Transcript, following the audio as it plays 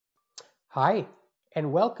Hi,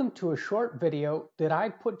 and welcome to a short video that I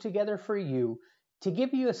put together for you to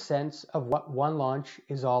give you a sense of what OneLaunch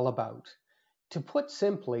is all about. To put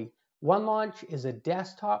simply, OneLaunch is a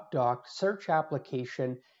desktop-docked search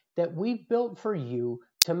application that we've built for you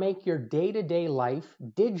to make your day-to-day life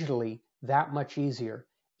digitally that much easier.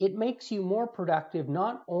 It makes you more productive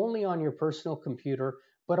not only on your personal computer,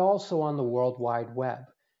 but also on the World Wide Web.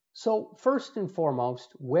 So first and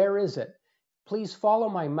foremost, where is it? Please follow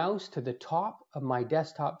my mouse to the top of my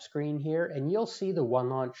desktop screen here and you'll see the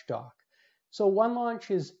OneLaunch dock. So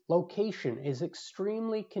OneLaunch's location is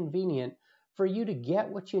extremely convenient for you to get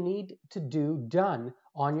what you need to do done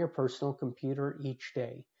on your personal computer each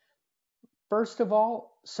day. First of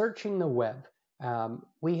all, searching the web.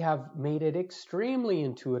 We have made it extremely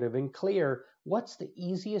intuitive and clear what's the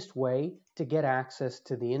easiest way to get access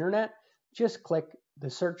to the internet. Just click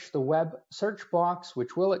the search the web search box,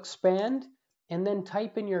 which will expand, and then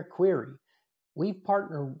type in your query. We've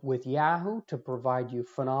partnered with Yahoo to provide you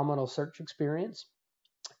phenomenal search experience,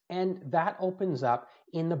 and that opens up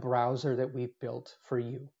in the browser that we've built for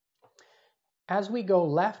you. As we go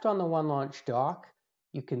left on the OneLaunch dock,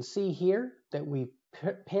 you can see here that we've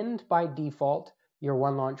pinned by default your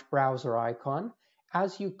OneLaunch browser icon.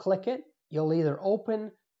 As you click it, you'll either open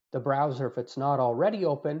the browser if it's not already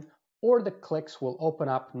open, or the clicks will open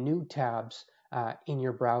up new tabs in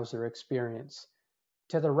your browser experience.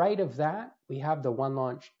 To the right of that, we have the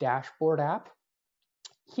OneLaunch dashboard app.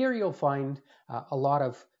 Here you'll find a lot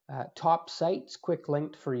of top sites quick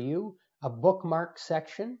linked for you, a bookmark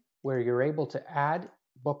section where you're able to add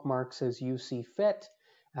bookmarks as you see fit,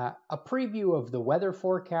 a preview of the weather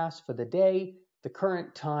forecast for the day, the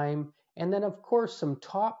current time, and then of course some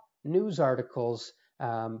top news articles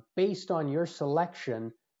based on your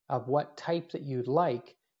selection of what type that you'd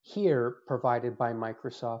like, here provided by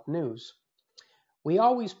Microsoft News. We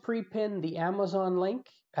always pre-pin the Amazon link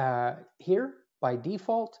here by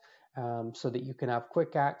default so that you can have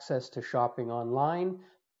quick access to shopping online.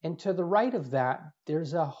 And to the right of that,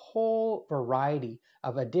 there's a whole variety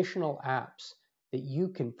of additional apps that you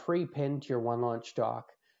can pre-pin to your OneLaunch dock.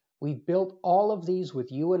 We've built all of these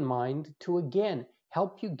with you in mind to again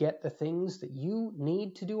help you get the things that you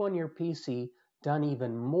need to do on your PC done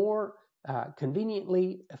even more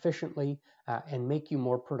conveniently, efficiently, and make you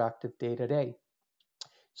more productive day to day.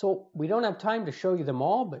 So we don't have time to show you them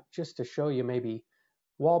all, but just to show you maybe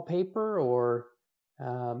wallpaper or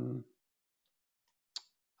a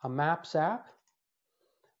Maps app.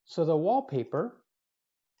 So the wallpaper,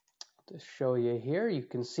 to show you here, you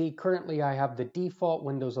can see currently I have the default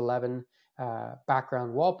Windows 11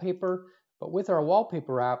 background wallpaper, but with our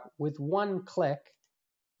wallpaper app, with one click,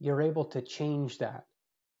 you're able to change that.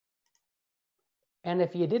 And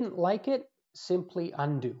if you didn't like it, simply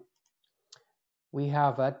undo. We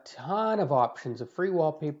have a ton of options of free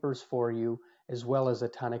wallpapers for you, as well as a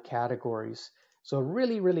ton of categories. So a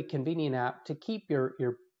really convenient app to keep your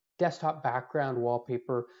desktop background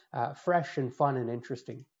wallpaper fresh and fun and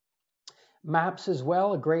interesting. Maps as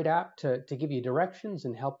well, a great app to give you directions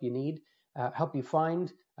and help you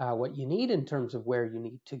find what you need in terms of where you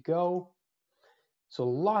need to go. So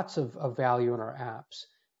lots of value in our apps.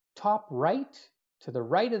 Top right, to the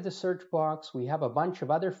right of the search box, we have a bunch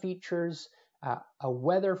of other features, a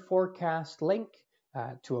weather forecast link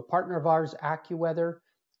to a partner of ours, AccuWeather.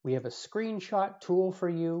 We have a screenshot tool for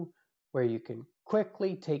you where you can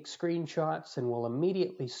quickly take screenshots and we'll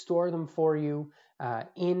immediately store them for you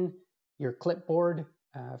in your clipboard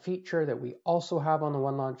feature that we also have on the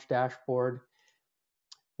OneLaunch dashboard.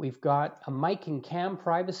 We've got a mic and cam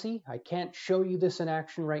privacy. I can't show you this in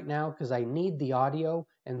action right now because I need the audio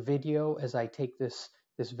and video as I take this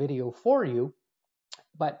video for you.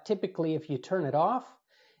 But typically, if you turn it off,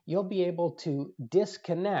 you'll be able to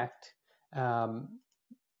disconnect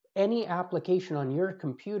any application on your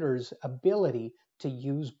computer's ability to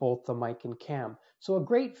use both the mic and cam. So a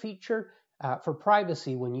great feature for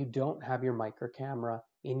privacy when you don't have your mic or camera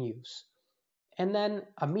in use. And then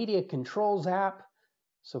a media controls app.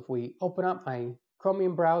 So if we open up my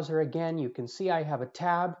Chromium browser again, you can see I have a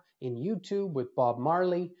tab in YouTube with Bob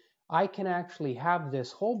Marley. I can actually have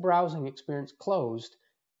this whole browsing experience closed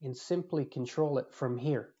and simply control it from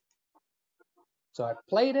here. So I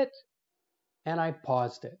played it and I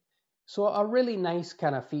paused it. So a really nice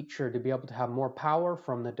kind of feature to be able to have more power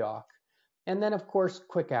from the dock. And then of course,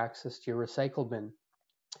 quick access to your recycle bin.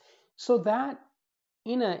 So that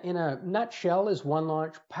in a nutshell is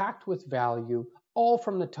OneLaunch, packed with value, all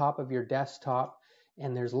from the top of your desktop.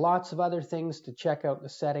 And there's lots of other things to check out the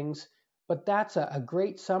settings, but that's a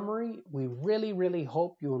great summary. We really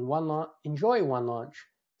hope you enjoy OneLaunch.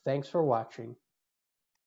 Thanks for watching.